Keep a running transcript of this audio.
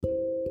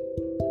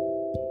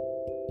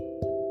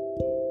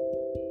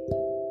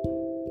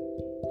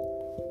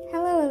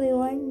Hello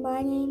everyone,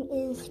 my name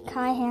is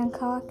Kai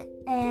Hancock,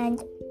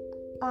 and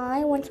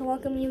I want to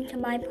welcome you to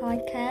my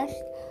podcast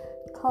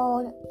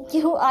called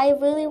Do I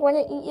Really Want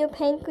to Eat Your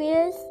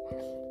Pancreas?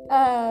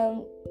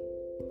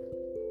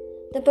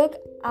 The book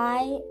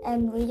I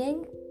am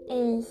reading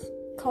is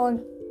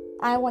called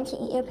I Want to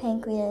Eat Your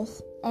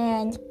Pancreas,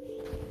 and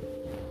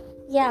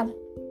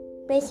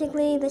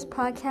basically this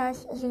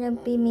podcast is going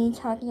to be me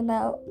talking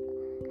about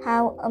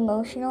how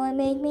emotional it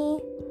made me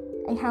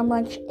and how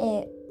much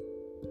it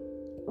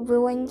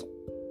ruined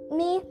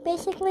me,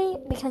 basically,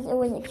 because it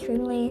was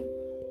extremely,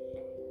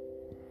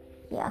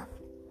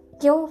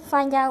 You'll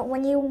find out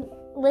when you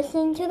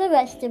listen to the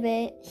rest of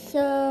it,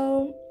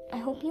 so I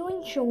hope you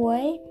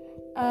enjoy,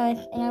 and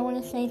I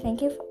want to say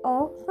thank you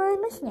all for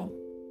listening.